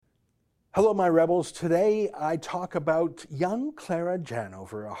Hello, my rebels. Today I talk about young Clara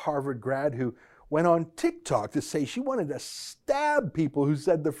Janover, a Harvard grad who went on TikTok to say she wanted to stab people who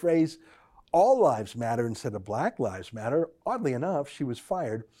said the phrase, all lives matter instead of Black Lives Matter. Oddly enough, she was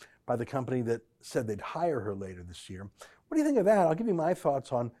fired by the company that said they'd hire her later this year. What do you think of that? I'll give you my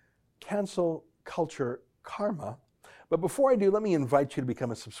thoughts on cancel culture karma. But before I do, let me invite you to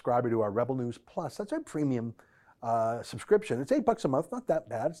become a subscriber to our Rebel News Plus. That's our premium subscription. It's $8 a month, not that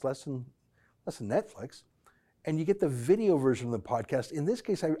bad. It's less than Netflix. And you get the video version of the podcast. In this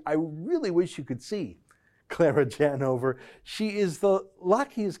case, I really wish you could see Clara Janover. She is the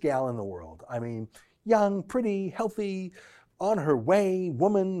luckiest gal in the world. I mean, young, pretty, healthy, on her way,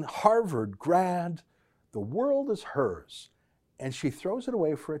 woman, Harvard grad. The world is hers. And she throws it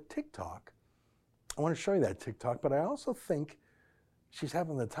away for a TikTok. I want to show you that TikTok, but I also think she's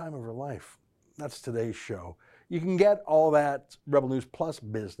having the time of her life. That's today's show. You can get all that Rebel News Plus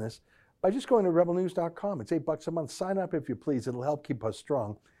business by just going to rebelnews.com. It's $8 a month. Sign up if you please. It'll help keep us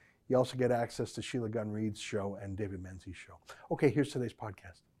strong. You also get access to Sheila Gunn Reid's show and David Menzies' show. Okay, here's today's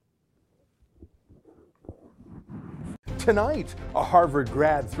podcast. Tonight, a Harvard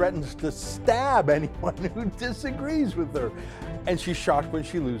grad threatens to stab anyone who disagrees with her. And she's shocked when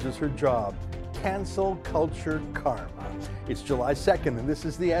she loses her job. Cancel culture karma. It's July 2nd, and this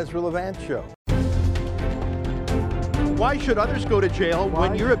is the Ezra Levant Show. Why should others go to jail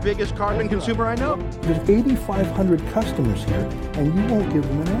when you're the biggest carbon consumer I know? There's 8,500 customers here, and you won't give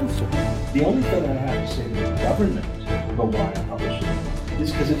them an answer. The only thing I have to say to the government about why I publish it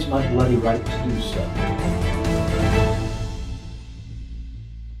is because it's my bloody right to do so.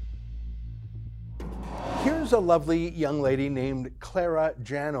 Here's a lovely young lady named Clara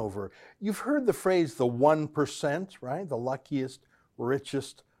Janover. You've heard the phrase the 1%, right? The luckiest,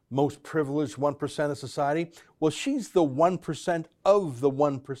 richest, most privileged 1% of society. Well, she's the 1% of the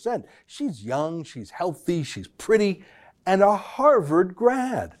 1%. She's young, she's healthy, she's pretty, and a Harvard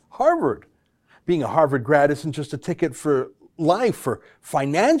grad. Harvard. Being a Harvard grad isn't just a ticket for life, for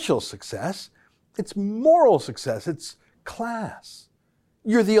financial success. It's moral success. It's class.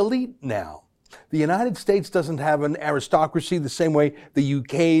 You're the elite now. The United States doesn't have an aristocracy the same way the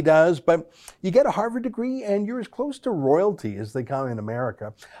UK does, but you get a Harvard degree and you're as close to royalty as they come in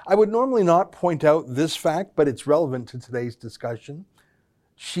America. I would normally not point out this fact, but it's relevant to today's discussion.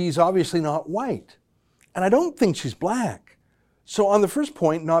 She's obviously not white, and I don't think she's black. So on the first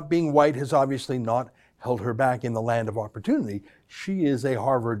point, not being white has obviously not held her back in the land of opportunity. She is a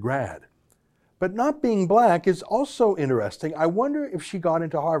Harvard grad. But not being black is also interesting. I wonder if she got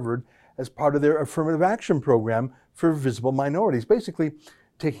into Harvard as part of their affirmative action program for visible minorities, basically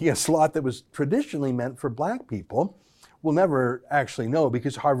taking a slot that was traditionally meant for black people. We'll never actually know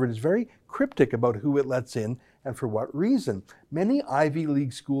because Harvard is very cryptic about who it lets in and for what reason. Many Ivy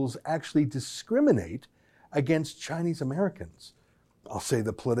League schools actually discriminate against Chinese Americans. I'll say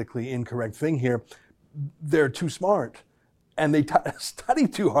the politically incorrect thing here. They're too smart and they study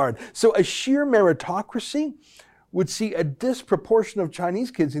too hard. So a sheer meritocracy would see a disproportion of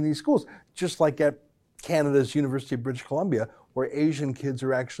Chinese kids in these schools, just like at Canada's University of British Columbia, where Asian kids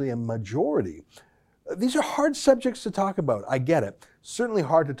are actually a majority. These are hard subjects to talk about, I get it. Certainly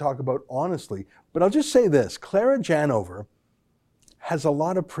hard to talk about honestly, but I'll just say this, Clara Janover has a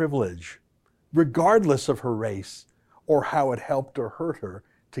lot of privilege, regardless of her race or how it helped or hurt her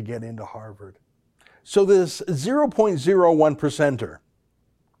to get into Harvard. So this 0.01%er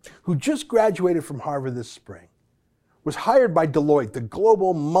who just graduated from Harvard this spring, was hired by Deloitte, the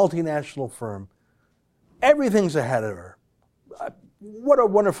global multinational firm. Everything's ahead of her. What a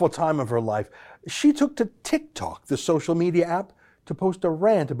wonderful time of her life. She took to TikTok, the social media app, to post a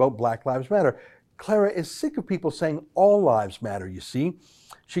rant about Black Lives Matter. Clara is sick of people saying all lives matter, you see.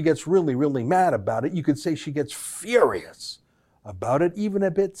 She gets really, really mad about it. You could say she gets furious about it, even a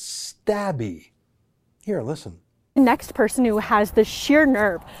bit stabby. Here, listen. Next person who has the sheer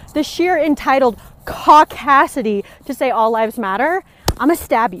nerve, the sheer entitled caucasity to say all lives matter, I'm gonna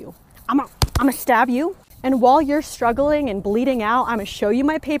stab you. I'm gonna stab you. And while you're struggling and bleeding out, I'm gonna show you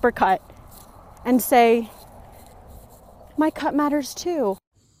my paper cut and say, my cut matters too.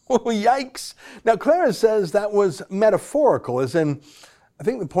 Oh, yikes. Now, Clara says that was metaphorical, as in, I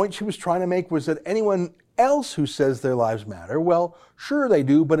think the point she was trying to make was that anyone else who says their lives matter, well, sure they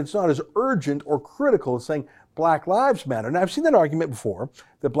do, but it's not as urgent or critical as saying Black Lives Matter. Now, I've seen that argument before,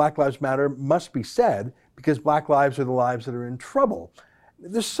 that Black Lives Matter must be said because Black lives are the lives that are in trouble.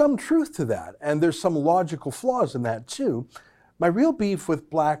 There's some truth to that, and there's some logical flaws in that too. My real beef with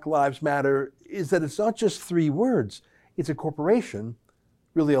Black Lives Matter is that it's not just three words. It's a corporation,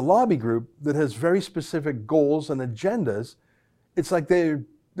 really a lobby group that has very specific goals and agendas. It's like they're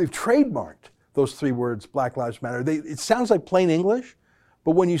they've trademarked those three words, Black Lives Matter. It sounds like plain English,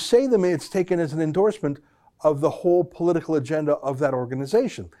 but when you say them, it's taken as an endorsement of the whole political agenda of that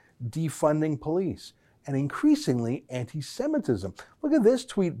organization, defunding police, and increasingly anti-Semitism. Look at this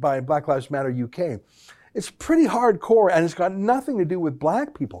tweet by Black Lives Matter UK. It's pretty hardcore, and it's got nothing to do with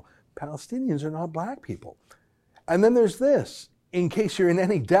black people. Palestinians are not black people. And then there's this, in case you're in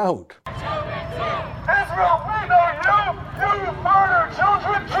any doubt. Israel, we know you murder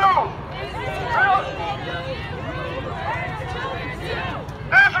children too!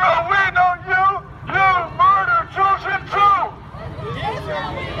 Israel, we know you murder children too!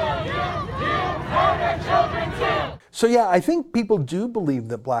 Israel, we know you murder children too! So yeah, I think people do believe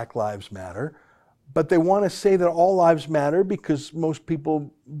that Black Lives Matter, but they want to say that all lives matter because most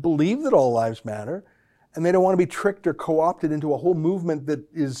people believe that all lives matter, and they don't want to be tricked or co-opted into a whole movement that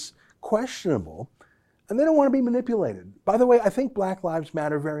is questionable, and they don't want to be manipulated. By the way, I think Black Lives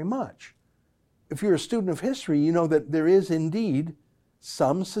Matter very much. If you're a student of history, you know that there is indeed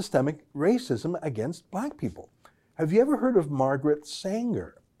some systemic racism against black people. Have you ever heard of Margaret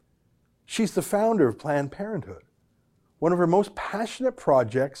Sanger? She's the founder of Planned Parenthood. One of her most passionate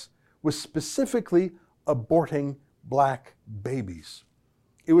projects was specifically aborting black babies.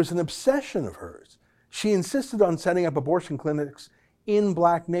 It was an obsession of hers. She insisted on setting up abortion clinics in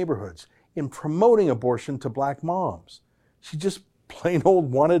black neighborhoods, in promoting abortion to black moms. She just plain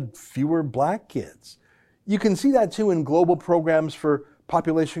old wanted fewer black kids. You can see that too in global programs for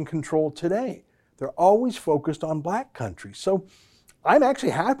population control today. They're always focused on black countries. So I'm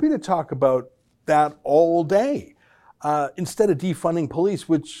actually happy to talk about that all day. Instead of defunding police,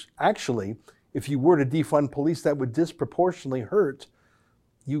 which actually, if you were to defund police, that would disproportionately hurt,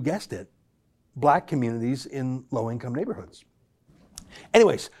 you guessed it, black communities in low-income neighborhoods.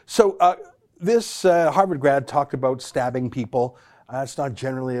 Anyways, so this Harvard grad talked about stabbing people. It's not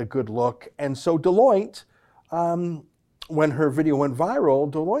generally a good look. And so Deloitte, when her video went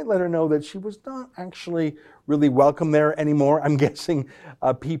viral, Deloitte let her know that she was not actually really welcome there anymore. I'm guessing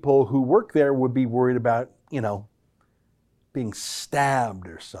people who work there would be worried about, being stabbed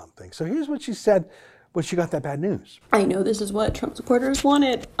or something. So here's what she said when she got that bad news. I know this is what Trump supporters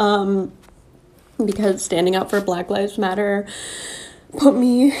wanted, because standing up for Black Lives Matter put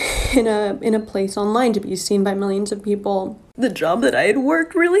me in a place online to be seen by millions of people. The job that I had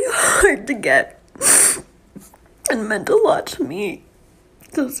worked really hard to get and meant a lot to me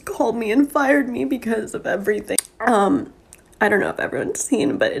just called me and fired me because of everything. I don't know if everyone's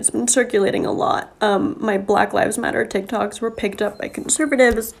seen, but it's been circulating a lot. My Black Lives Matter TikToks were picked up by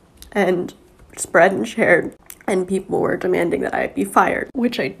conservatives and spread and shared, and people were demanding that I be fired,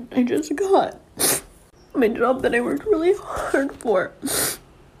 which I just got. My job that I worked really hard for.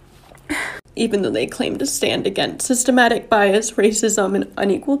 Even though they claim to stand against systematic bias, racism, and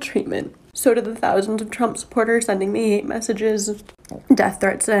unequal treatment, so do the thousands of Trump supporters sending me hate messages, death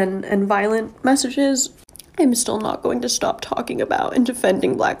threats, and violent messages. I'm still not going to stop talking about and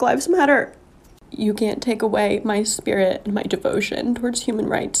defending Black Lives Matter. You can't take away my spirit and my devotion towards human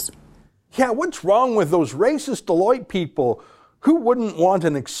rights. Yeah, what's wrong with those racist Deloitte people? Who wouldn't want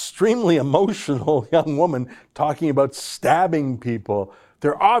an extremely emotional young woman talking about stabbing people?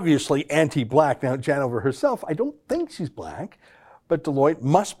 They're obviously anti-black. Now, Janover herself, I don't think she's black, but Deloitte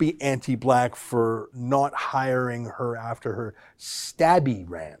must be anti-black for not hiring her after her stabby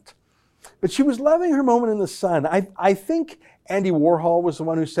rant. But she was loving her moment in the sun. I think Andy Warhol was the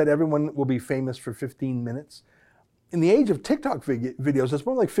one who said everyone will be famous for 15 minutes. In the age of TikTok videos, it's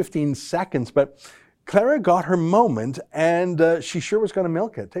more like 15 seconds, but Clara got her moment, and she sure was going to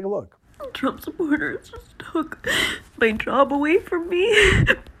milk it. Take a look. Trump supporters just took my job away from me.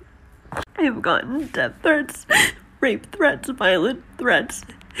 I've gotten death threats, rape threats, violent threats.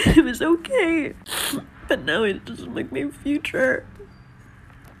 It was okay, but now it's just like my future.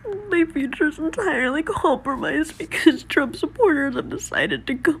 My future's entirely compromised because Trump supporters have decided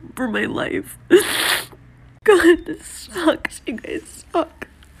to come for my life. God, this sucks. You guys suck.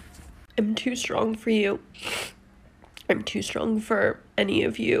 I'm too strong for you. I'm too strong for any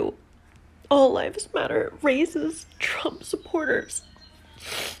of you. All lives matter. Raises Trump supporters.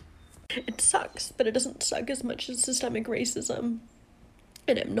 It sucks, but it doesn't suck as much as systemic racism.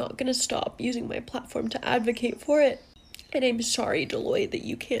 And I'm not gonna stop using my platform to advocate for it. And I'm sorry, Deloitte, that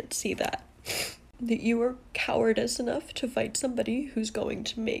you can't see that. That you are cowardice enough to fight somebody who's going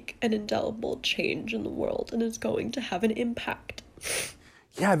to make an indelible change in the world and is going to have an impact.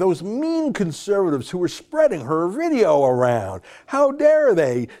 Yeah, those mean conservatives who were spreading her video around. How dare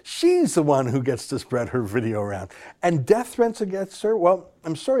they? She's the one who gets to spread her video around. And death threats against her? Well,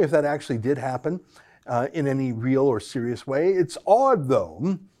 I'm sorry if that actually did happen. in any real or serious way. It's odd,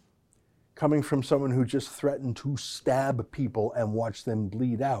 though, coming from someone who just threatened to stab people and watch them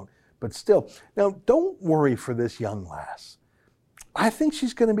bleed out. But still, now don't worry for this young lass. I think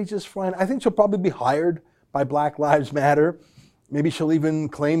she's going to be just fine. I think she'll probably be hired by Black Lives Matter. Maybe she'll even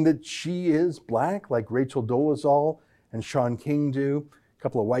claim that she is black, like Rachel Dolezal and Shaun King do. A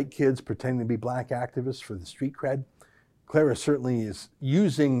couple of white kids pretending to be black activists for the street cred. Clara certainly is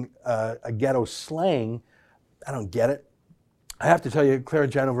using a ghetto slang. I don't get it. I have to tell you, Clara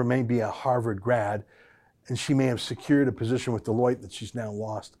Janover may be a Harvard grad, and she may have secured a position with Deloitte that she's now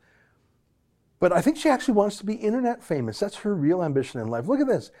lost. But I think she actually wants to be internet famous. That's her real ambition in life. Look at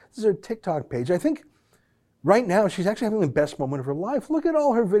this. This is her TikTok page. I think right now she's actually having the best moment of her life. Look at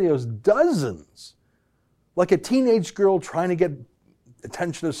all her videos, dozens. Like a teenage girl trying to get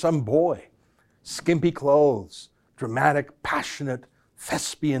attention of some boy. Skimpy clothes, dramatic, passionate,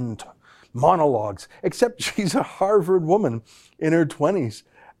 thespian monologues, except she's a Harvard woman in her 20s,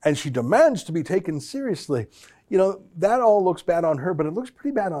 and she demands to be taken seriously. You know, that all looks bad on her, but it looks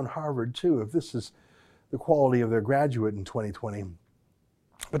pretty bad on Harvard too, if this is the quality of their graduate in 2020.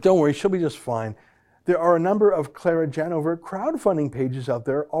 But don't worry, she'll be just fine. There are a number of Clara Janover crowdfunding pages out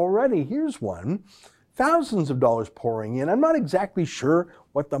there already. Here's one. Thousands of dollars pouring in. I'm not exactly sure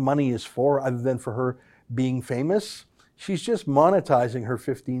what the money is for, other than for her being famous. She's just monetizing her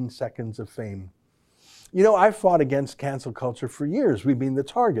 15 seconds of fame. You know, I've fought against cancel culture for years. We've been the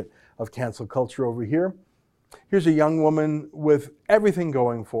target of cancel culture over here. Here's a young woman with everything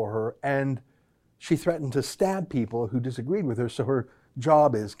going for her, and she threatened to stab people who disagreed with her, so her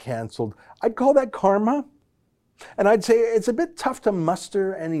job is canceled. I'd call that karma. And I'd say it's a bit tough to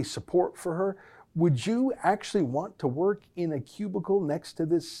muster any support for her. Would you actually want to work in a cubicle next to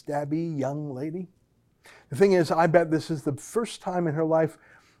this stabby young lady? The thing is, I bet this is the first time in her life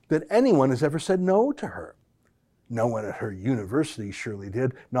that anyone has ever said no to her. No one at her university surely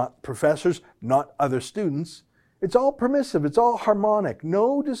did, not professors, not other students. It's all permissive, it's all harmonic,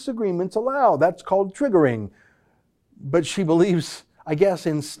 no disagreements allowed. That's called triggering. But she believes, I guess,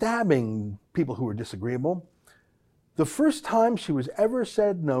 in stabbing people who are disagreeable. The first time she was ever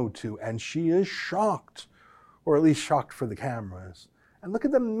said no to, and she is shocked, or at least shocked for the cameras. And look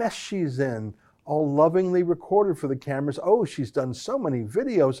at the mess she's in, all lovingly recorded for the cameras. Oh, she's done so many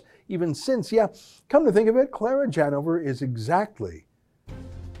videos even since. Yeah, come to think of it, Clara Janover is exactly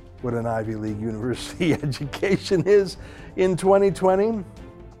what an Ivy League university education is in 2020.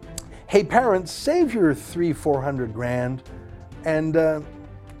 Hey parents, save your $300-400 grand and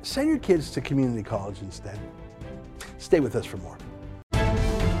send your kids to community college instead. Stay with us for more.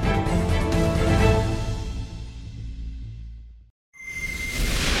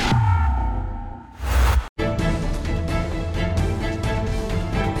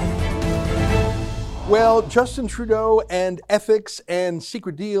 Well, Justin Trudeau and ethics and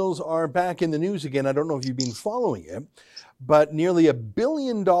secret deals are back in the news again. I don't know if you've been following it, but nearly $1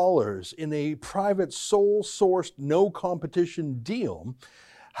 billion in a private sole-sourced, no-competition deal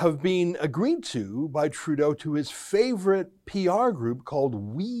have been agreed to by Trudeau to his favorite PR group called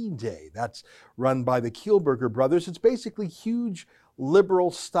We Day. That's run by the Kielburger brothers. It's basically huge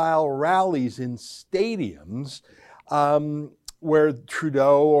liberal-style rallies in stadiums where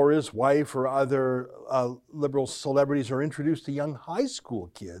Trudeau or his wife or other liberal celebrities are introduced to young high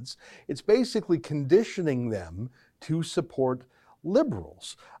school kids. It's basically conditioning them to support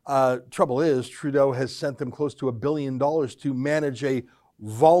liberals. Trouble is, Trudeau has sent them close to $1 billion to manage a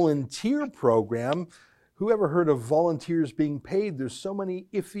volunteer program. Who ever heard of volunteers being paid? There's so many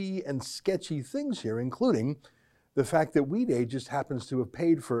iffy and sketchy things here, including the fact that We Day just happens to have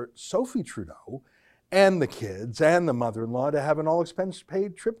paid for Sophie Trudeau and the kids and the mother-in-law to have an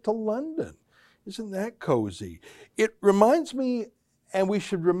all-expense-paid trip to London. Isn't that cozy? It reminds me, and we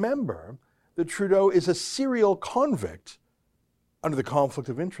should remember, that Trudeau is a serial convict under the Conflict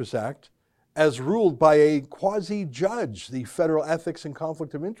of Interest Act, as ruled by a quasi-judge, the Federal Ethics and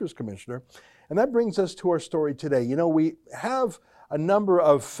Conflict of Interest Commissioner. And that brings us to our story today. You know, we have a number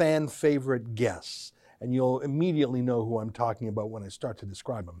of fan-favorite guests, and you'll immediately know who I'm talking about when I start to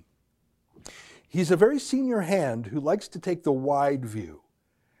describe him. He's a very senior hand who likes to take the wide view.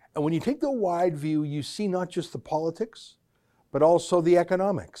 And when you take the wide view, you see not just the politics, but also the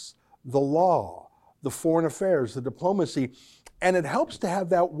economics, the law, the foreign affairs, the diplomacy. And it helps to have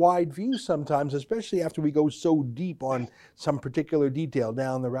that wide view sometimes, especially after we go so deep on some particular detail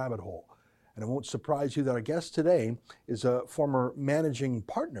down the rabbit hole. And it won't surprise you that our guest today is a former managing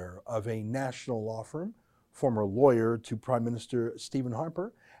partner of a national law firm, former lawyer to Prime Minister Stephen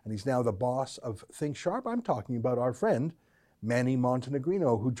Harper, and he's now the boss of Think Sharp. I'm talking about our friend, Manny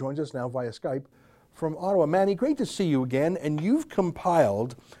Montenegrino, who joins us now via Skype from Ottawa. Manny, great to see you again. And you've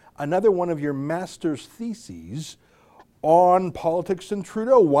compiled another one of your master's theses on politics and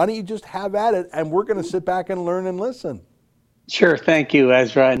Trudeau. Why don't you just have at it, and we're going to sit back and learn and listen. Sure. Thank you,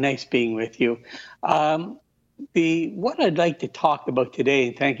 Ezra. Nice being with you. What I'd like to talk about today,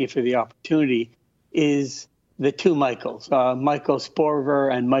 and thank you for the opportunity, is the two Michaels, Michael Spavor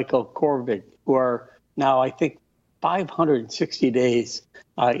and Michael Kovrig, who are now, I think, 560 days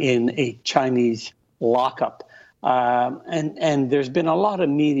in a Chinese lockup. And there's been a lot of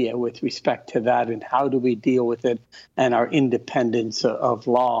media with respect to that and how do we deal with it and our independence of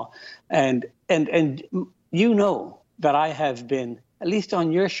law. And you know that I have been, at least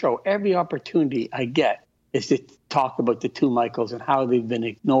on your show, every opportunity I get is to talk about the two Michaels and how they've been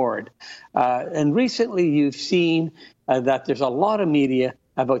ignored. And recently you've seen that there's a lot of media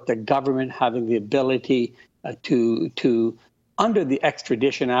about the government having the ability to, under the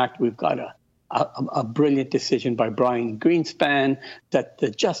Extradition Act, we've got a brilliant decision by Brian Greenspan that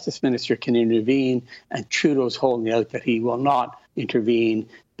the Justice Minister can intervene, and Trudeau's holding out that he will not intervene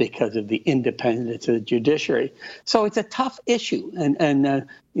because of the independence of the judiciary. So it's a tough issue, and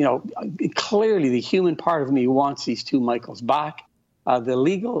clearly the human part of me wants these two Michaels back. The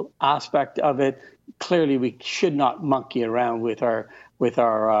legal aspect of it, clearly we should not monkey around with our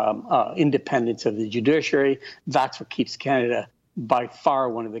independence of the judiciary. That's what keeps Canada by far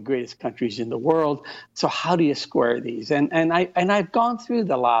one of the greatest countries in the world. So how do you square these? And I've gone through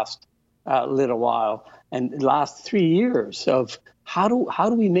the last little while and the last 3 years of how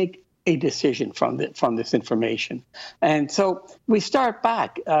do we make a decision from this information? And so we start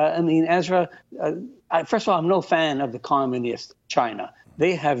back. Ezra, first of all, I'm no fan of the communist China.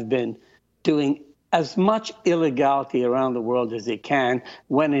 They have been doing as much illegality around the world as they can,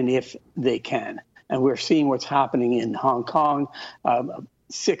 when and if they can. And we're seeing what's happening in Hong Kong.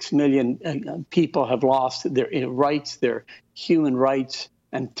 6 million people have lost their rights, their human rights,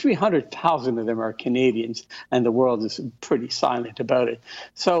 and 300,000 of them are Canadians, and the world is pretty silent about it.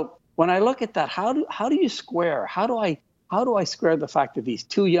 So when I look at that, how do you square? How do I square the fact that these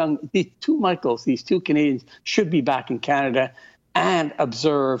two Michaels, these two Canadians, should be back in Canada and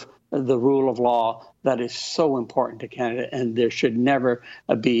observe the rule of law that is so important to Canada, and there should never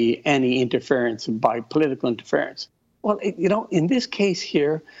be any interference by political interference? Well, in this case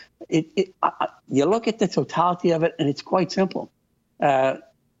here, you look at the totality of it, and it's quite simple. There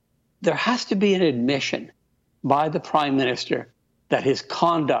has to be an admission by the Prime Minister that his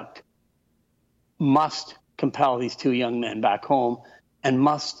conduct must compel these two young men back home, and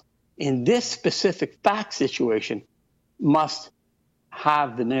must, in this specific fact situation, must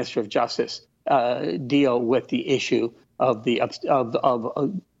have the Minister of Justice deal with the issue of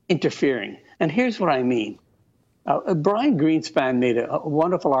interfering. And here's what I mean. Brian Greenspan made a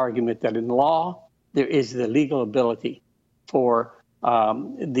wonderful argument that in law, there is the legal ability for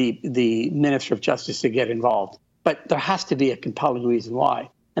the Minister of Justice to get involved. But there has to be a compelling reason why.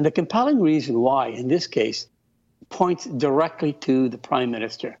 And the compelling reason why, in this case, points directly to the Prime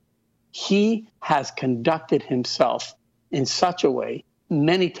Minister. He has conducted himself in such a way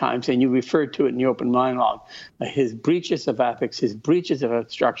many times, and you referred to it in your open monologue, his breaches of ethics, his breaches of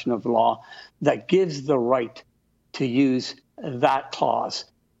obstruction of law, that gives the right to use that clause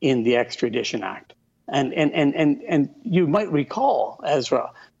in the Extradition Act. And you might recall,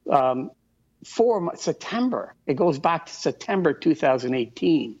 Ezra, September, it goes back to September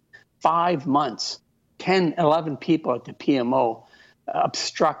 2018, 5 months, 10, 11 people at the PMO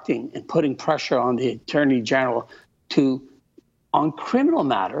obstructing and putting pressure on the Attorney General on criminal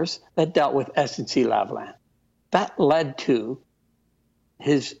matters that dealt with SNC-Lavalin. That led to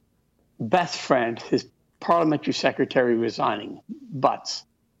his best friend, his parliamentary secretary resigning, Butts,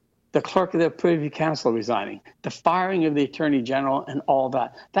 the clerk of the Privy Council resigning, the firing of the Attorney General, and all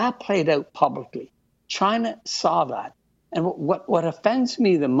that. That played out publicly. China saw that. And what offends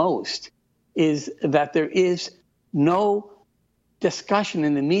me the most is that there is no discussion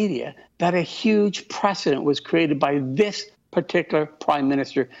in the media that a huge precedent was created by this particular Prime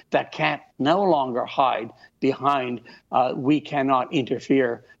Minister that can't no longer hide behind we cannot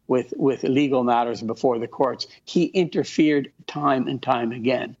interfere with legal matters before the courts. He interfered time and time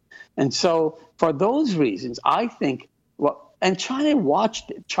again. And so for those reasons, I think, and China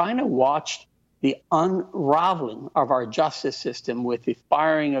watched it. China watched the unraveling of our justice system with the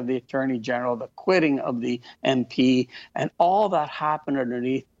firing of the Attorney General, the quitting of the MP, and all that happened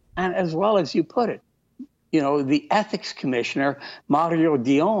underneath. And as well as you put it, the ethics commissioner, Mario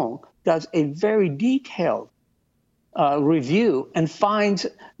Dion, does a very detailed review and finds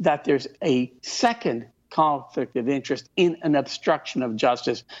that there's a second conflict of interest in an obstruction of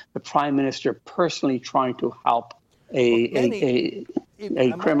justice, the Prime Minister personally trying to help a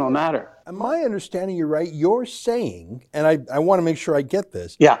criminal matter. Am I understanding you right? You're saying, and I want to make sure I get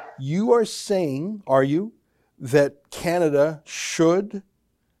this. Yeah. You are saying, are you, that Canada should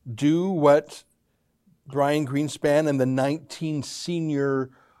do what Brian Greenspan and the 19 senior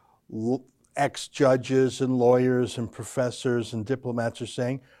ex-judges and lawyers and professors and diplomats are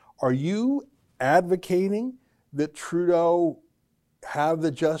saying? Are you advocating that Trudeau have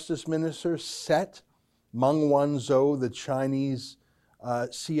the justice minister set Meng Wanzhou, the Chinese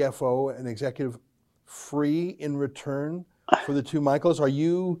CFO and executive, free in return for the two Michaels? Are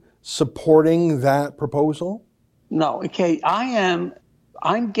you supporting that proposal? No, okay, I'm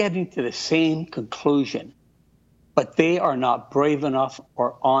getting to the same conclusion, but they are not brave enough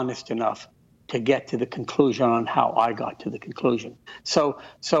or honest enough to get to the conclusion on how I got to the conclusion. So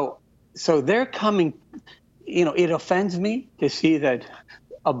they're coming, it offends me to see that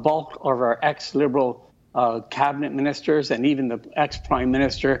a bulk of our ex-Liberal cabinet ministers and even the ex-prime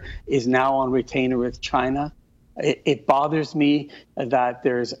minister is now on retainer with China. It bothers me that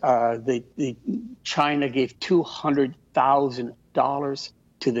there's the China gave $200,000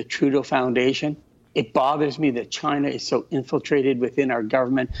 to the Trudeau Foundation. It bothers me that China is so infiltrated within our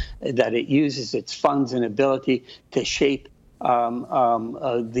government that it uses its funds and ability to shape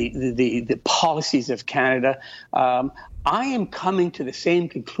the policies of Canada. I am coming to the same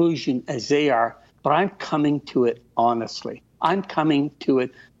conclusion as they are, but I'm coming to it honestly. I'm coming to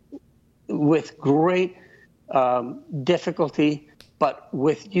it with great difficulty, but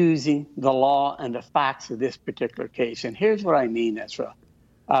with using the law and the facts of this particular case. And here's what I mean, Ezra.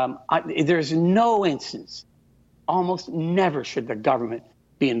 There's no instance, almost never should the government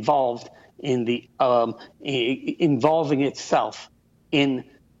be involved in the involving itself in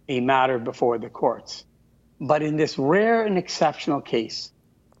a matter before the courts. But in this rare and exceptional case,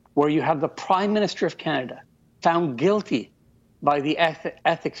 where you have the Prime Minister of Canada found guilty by the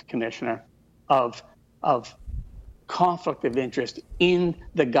Ethics Commissioner of conflict of interest in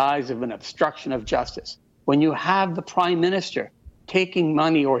the guise of an obstruction of justice, when you have the Prime Minister taking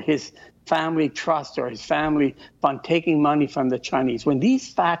money, or his family trust or his family fund taking money from the Chinese, when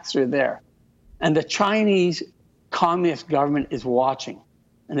these facts are there, and the Chinese Communist government is watching,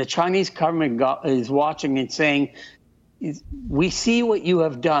 and the Chinese government is watching and saying, we see what you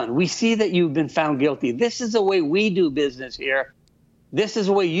have done. We see that you've been found guilty. This is the way we do business here. This is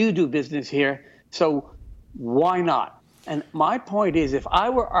the way you do business here. So why not? And my point is, if I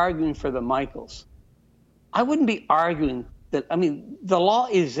were arguing for the Michaels, I wouldn't be arguing that, the law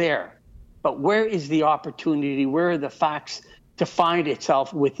is there, but where is the opportunity? Where are the facts to find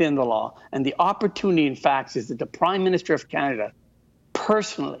itself within the law? And the opportunity in facts is that the Prime Minister of Canada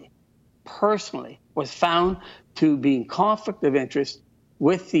personally was found to be in conflict of interest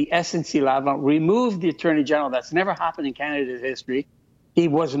with the SNC-Lavalin, removed the Attorney General. That's never happened in Canada's history. He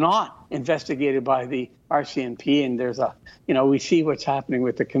was not investigated by the RCMP, and there's we see what's happening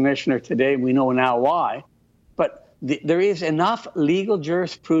with the commissioner today. We know now why. But there is enough legal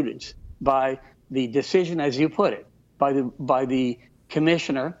jurisprudence by the decision, as you put it, by the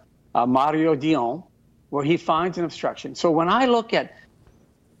commissioner, Mario Dion, where he finds an obstruction. So when I look at,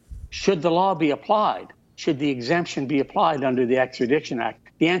 should the law be applied? Should the exemption be applied under the Extradition Act?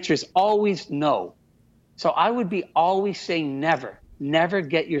 The answer is always no. So I would be always saying never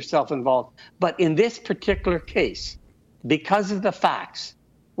get yourself involved. But in this particular case, because of the facts,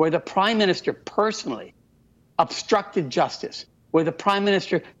 where the Prime Minister personally obstructed justice, where the Prime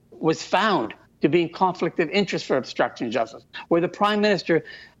Minister was found to be in conflict of interest for obstruction of justice, where the Prime Minister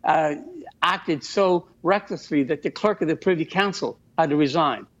acted so recklessly that the clerk of the Privy Council had to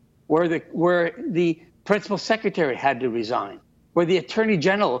resign, where the Principal Secretary had to resign, where the Attorney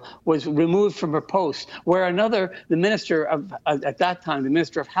General was removed from her post, where the Minister of, at that time, the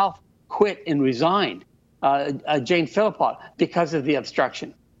Minister of Health quit and resigned, Jane Philippot, because of the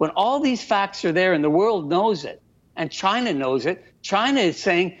obstruction. When all these facts are there and the world knows it, and China knows it, China is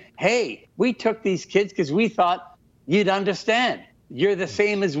saying, hey, we took these kids because we thought you'd understand. You're the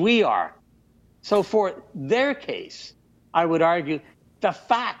same as we are. So for their case, I would argue the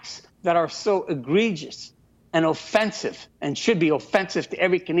facts that are so egregious and offensive, and should be offensive to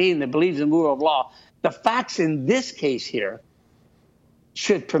every Canadian that believes in the rule of law, the facts in this case here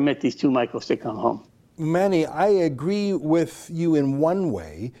should permit these two Michaels to come home. Manny, I agree with you in one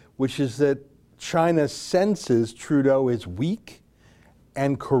way, which is that China senses Trudeau is weak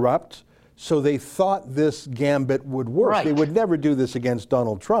and corrupt, so they thought this gambit would work. Right. They would never do this against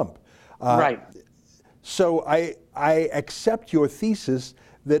Donald Trump. Right. So I accept your thesis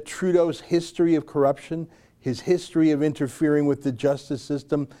that Trudeau's history of corruption, his history of interfering with the justice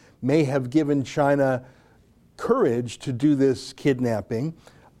system may have given China courage to do this kidnapping.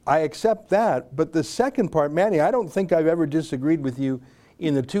 I accept that. But the second part, Manny, I don't think I've ever disagreed with you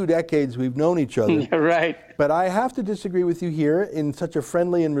in the 2 decades we've known each other. Right. But I have to disagree with you here in such a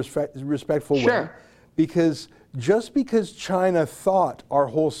friendly and respectful way. Because just because China thought our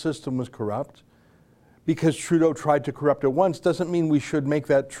whole system was corrupt, because Trudeau tried to corrupt it once, doesn't mean we should make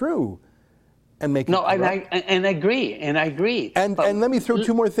that true and make it corrupt. And I agree. And let me throw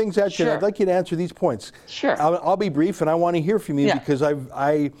 2 more things at you. Sure. I'd like you to answer these points. Sure. I'll be brief, and I want to hear from you because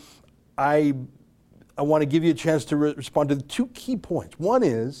I want to give you a chance to respond to the 2 key points. One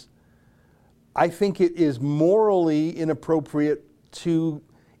is, I think it is morally inappropriate to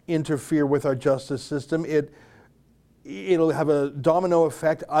interfere with our justice system. It'll have a domino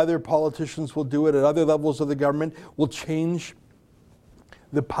effect. Other politicians will do it at other levels of the government, will change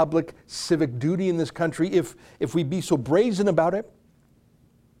the public civic duty in this country if we be so brazen about it.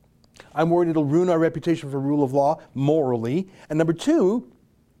 I'm worried it'll ruin our reputation for rule of law morally. And number 2,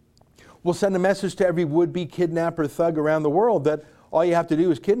 we'll send a message to every would-be kidnapper thug around the world that all you have to do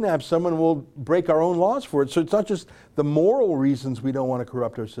is kidnap someone, we'll break our own laws for it. So it's not just the moral reasons we don't want to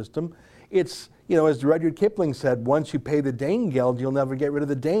corrupt our system. It's, as Rudyard Kipling said, once you pay the Danegeld, you'll never get rid of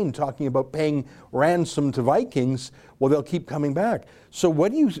the Dane, talking about paying ransom to Vikings. Well, they'll keep coming back. So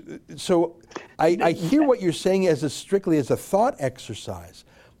I hear what you're saying strictly as a thought exercise,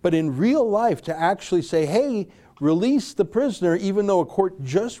 but in real life to actually say, hey, release the prisoner, even though a court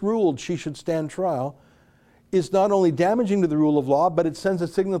just ruled she should stand trial, is not only damaging to the rule of law, but it sends a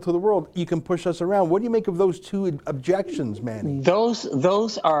signal to the world, you can push us around. What do you make of those 2 objections, Manny?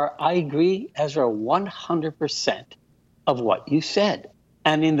 Those are, I agree, Ezra, 100% of what you said.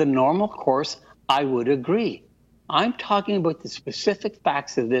 And in the normal course, I would agree. I'm talking about the specific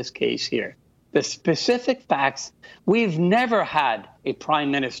facts of this case here. The specific facts, we've never had a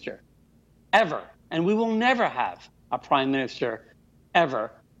prime minister, ever, and we will never have a prime minister,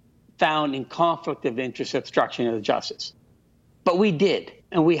 ever, found in conflict of interest, obstruction of justice. But we did,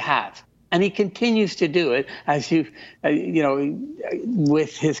 and we have. And he continues to do it, as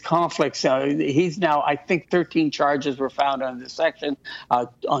with his conflicts. He's now, I think, 13 charges were found under this section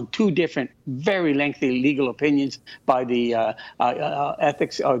on 2 different, very lengthy legal opinions by the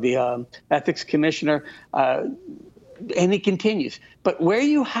ethics commissioner. And he continues. But where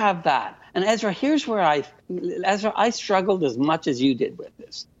you have that, and Ezra, here's where I struggled as much as you did with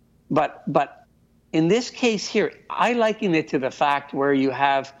this. But in this case here, I liken it to the fact where you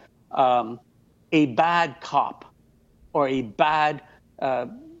have a bad cop or a bad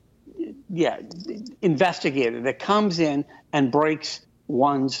investigator that comes in and breaks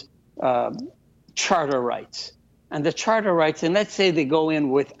one's charter rights. And the charter rights, and let's say they go in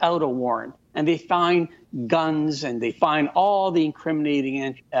without a warrant, and they find guns and they find all the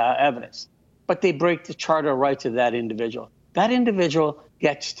incriminating evidence, but they break the charter rights of that individual. That individual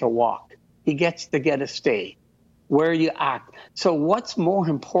gets to walk. He gets to get a stay where you act. So what's more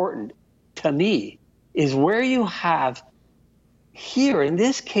important to me is where you have here, in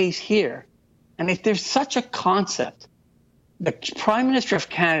this case here, and if there's such a concept, the Prime Minister of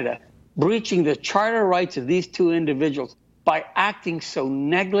Canada breaching the charter rights of these 2 individuals by acting so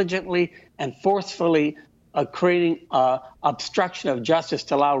negligently and forcefully, creating obstruction of justice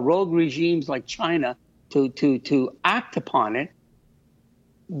to allow rogue regimes like China to act upon it,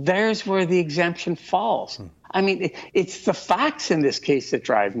 there's where the exemption falls. I mean, it's the facts in this case that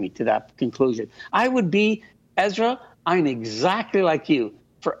drive me to that conclusion. I would be, Ezra, I'm exactly like you.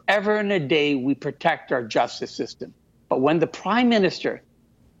 Forever and a day, we protect our justice system. But when the Prime Minister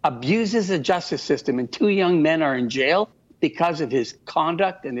abuses the justice system and 2 young men are in jail because of his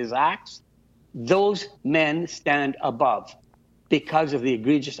conduct and his acts, those men stand above because of the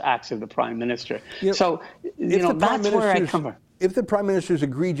egregious acts of the Prime Minister. That's where I come from. If the Prime Minister's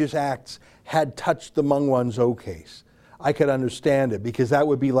egregious acts had touched the Meng Wanzhou case, I could understand it, because that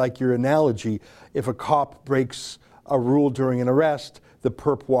would be like your analogy. If a cop breaks a rule during an arrest, the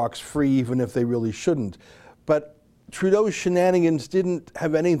perp walks free even if they really shouldn't. But Trudeau's shenanigans didn't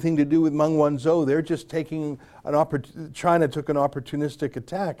have anything to do with Meng Wanzhou. They're just taking China took an opportunistic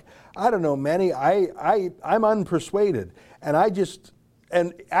attack. I don't know, Manny. I'm unpersuaded.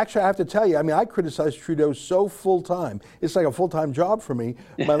 And actually, I have to tell you, I criticize Trudeau so full-time. It's like a full-time job for me.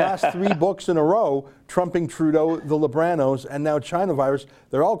 My last 3 books in a row, trumping Trudeau, the Libranos, and now China virus,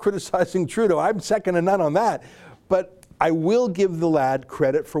 they're all criticizing Trudeau. I'm second to none on that. But I will give the lad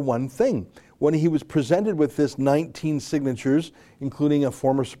credit for one thing. When he was presented with this 19 signatures, including a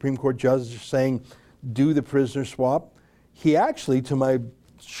former Supreme Court judge saying, do the prisoner swap, he actually, to my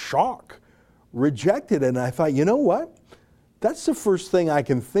shock, rejected it. And I thought, you know what? That's the first thing I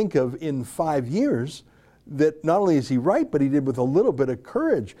can think of in 5 years that not only is he right, but he did with a little bit of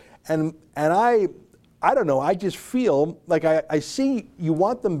courage. And I don't know, I just feel like I see you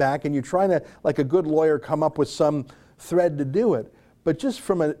want them back and you're trying to, like a good lawyer, come up with some thread to do it. But just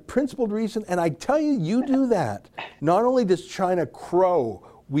from a principled reason, and I tell you, you do that. Not only does China crow,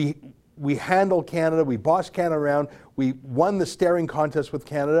 we handle Canada, we boss Canada around, we won the staring contest with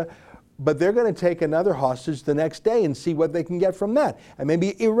Canada, but they're going to take another hostage the next day and see what they can get from that. And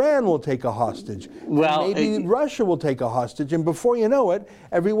maybe Iran will take a hostage. Well, and maybe Russia will take a hostage. And before you know it,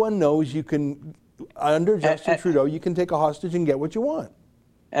 everyone knows you can, under Justin Trudeau, you can take a hostage and get what you want.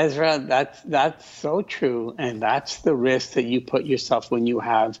 Ezra, that's so true. And that's the risk that you put yourself when you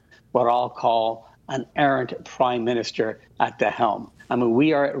have what I'll call an errant prime minister at the helm. I mean,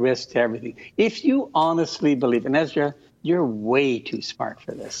 we are at risk to everything. If you honestly believe, and Ezra, you're way too smart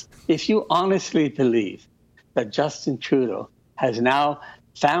for this. If you honestly believe that Justin Trudeau has now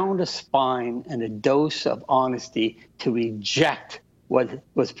found a spine and a dose of honesty to reject what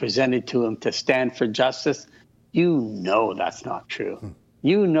was presented to him to stand for justice, you know that's not true.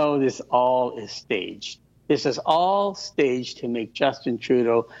 You know this all is staged. This is all staged to make Justin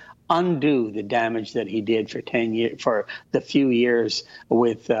Trudeau undo the damage that he did for 10 years, for the few years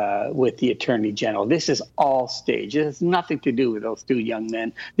with the Attorney General. This is all staged. It has nothing to do with those two young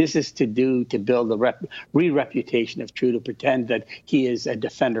men. This is to build the re-reputation of Trudeau, pretend that he is a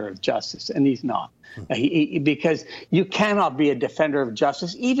defender of justice, and he's not. Because you cannot be a defender of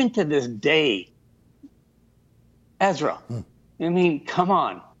justice, even to this day. Ezra, I mean, come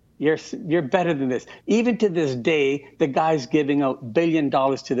on. You're better than this. Even to this day, the guy's giving out $1 billion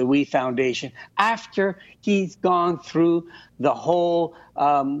to the We Foundation after he's gone through the whole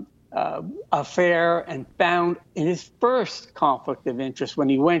affair and found in his first conflict of interest when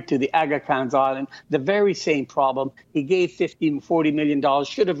he went to the Aga Khan's Island, the very same problem. He gave $40 million,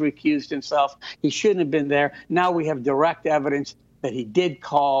 should have recused himself. He shouldn't have been there. Now we have direct evidence that he did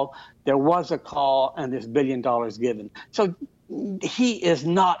call. There was a call and there's $1 billion given. So he is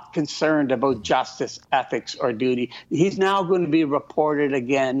not concerned about justice, ethics, or duty. He's now going to be reported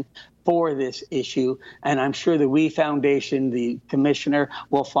again for this issue, and I'm sure the We Foundation, the commissioner,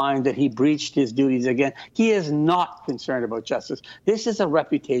 will find that he breached his duties again. He is not concerned about justice. This is a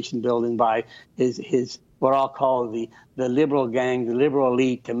reputation building by his what I'll call the liberal gang, the liberal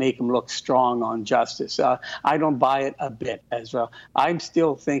elite, to make him look strong on justice. I don't buy it a bit, Ezra. I'm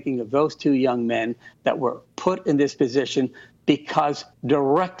still thinking of those two young men that were put in this position because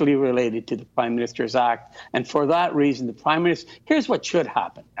directly related to the Prime Minister's Act. And for that reason, the Prime Minister, here's what should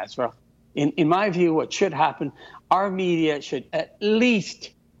happen, Ezra. In my view, what should happen, our media should at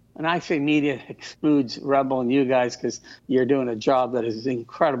least, and I say media excludes Rebel and you guys because you're doing a job that is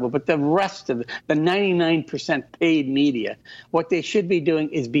incredible, but the rest of the 99% paid media, what they should be doing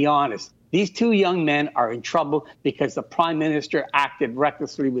is be honest. These two young men are in trouble because the Prime Minister acted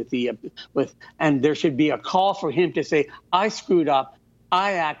recklessly and there should be a call for him to say, I screwed up,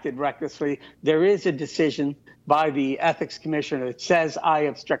 I acted recklessly. There is a decision by the Ethics Commissioner that says I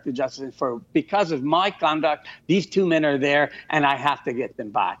obstructed justice, and because of my conduct, these two men are there and I have to get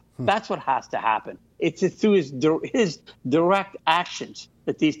them back. That's what has to happen. It's through his direct actions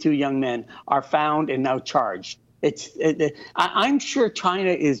that these two young men are found and now charged. I'm sure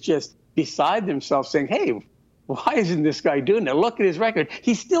China is just beside themselves saying, hey, why isn't this guy doing it? Look at his record.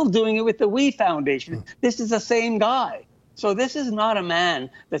 He's still doing it with the We Foundation. This is the same guy. So this is not a man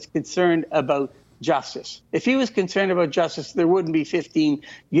that's concerned about justice. If he was concerned about justice, there wouldn't be 15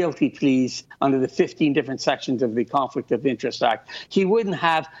 guilty pleas under the 15 different sections of the Conflict of Interest Act. He wouldn't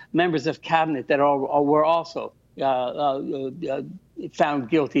have members of cabinet that were also found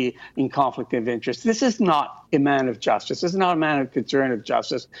guilty in conflict of interest. This is not a man of justice. This is not a man of concern of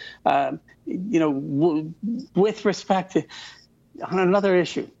justice. With respect to, on another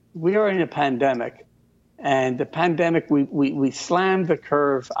issue, we are in a pandemic, and the pandemic, we slammed the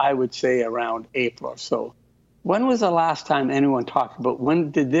curve, I would say, around April or so. When was the last time anyone talked about, when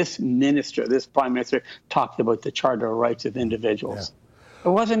did this Prime Minister, talked about the Charter of Rights of Individuals? Yeah. It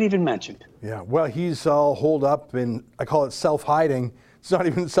wasn't even mentioned. Yeah, well, he's all holed up in, I call it self-hiding. It's not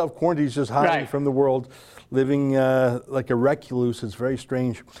even self-quarantine, he's just hiding from the world, living like a recluse. It's very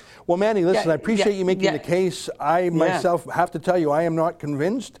strange. Well, Manny, listen, I appreciate you making the case. I myself have to tell you, I am not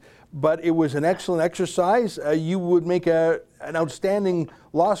convinced, but it was an excellent exercise. You would make an outstanding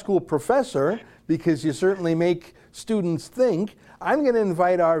law school professor because you certainly make students think. I'm going to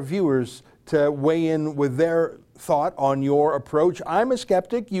invite our viewers to weigh in with their thought on your approach. I'm a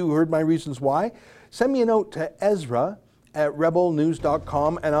skeptic. You heard my reasons why. Send me a note to Ezra at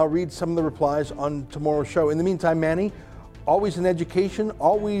rebelnews.com, and I'll read some of the replies on tomorrow's show. In the meantime, Manny, always an education,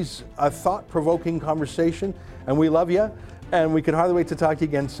 always a thought-provoking conversation, and we love you, and we can hardly wait to talk to you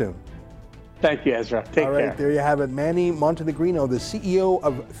again soon. Thank you, Ezra. Take care. All right, there you have it. Manny Montenegrino, the CEO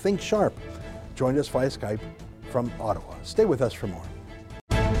of Think Sharp, joined us via Skype from Ottawa. Stay with us for more.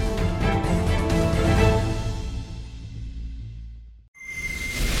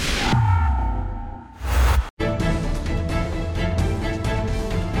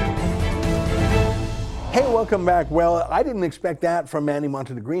 Hey, welcome back. Well, I didn't expect that from Manny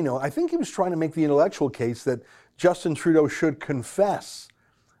Montenegrino. I think he was trying to make the intellectual case that Justin Trudeau should confess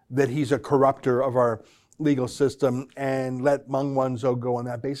that he's a corrupter of our legal system and let Meng Wanzhou go on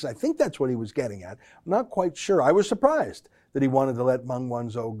that basis. I think that's what he was getting at. I'm not quite sure. I was surprised that he wanted to let Meng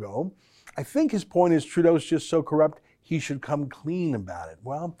Wanzhou go. I think his point is Trudeau's just so corrupt, he should come clean about it.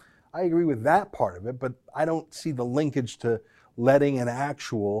 Well, I agree with that part of it, but I don't see the linkage to letting an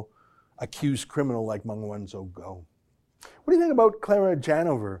actual accused criminal like Meng Wanzhou go. What do you think about Clara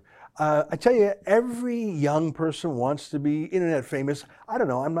Janover? I tell you, every young person wants to be internet famous. I don't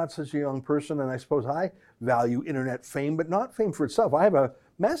know, I'm not such a young person, and I suppose I value internet fame, but not fame for itself. I have a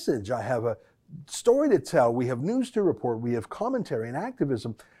message, I have a story to tell, we have news to report, we have commentary and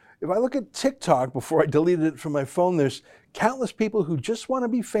activism. If I look at TikTok, before I deleted it from my phone, there's countless people who just want to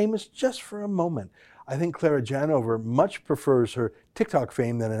be famous just for a moment. I think Clara Janover much prefers her TikTok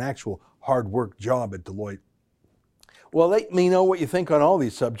fame than an actual hard work job at Deloitte. Well, let me know what you think on all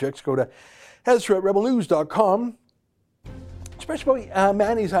these subjects. Go to Ezra at rebelnews.com. Especially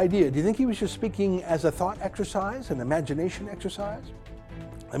Manny's idea. Do you think he was just speaking as a thought exercise, an imagination exercise?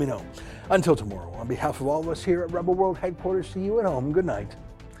 Let me know. Until tomorrow, on behalf of all of us here at Rebel World Headquarters, see you at home. Good night,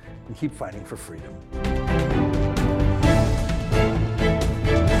 and keep fighting for freedom.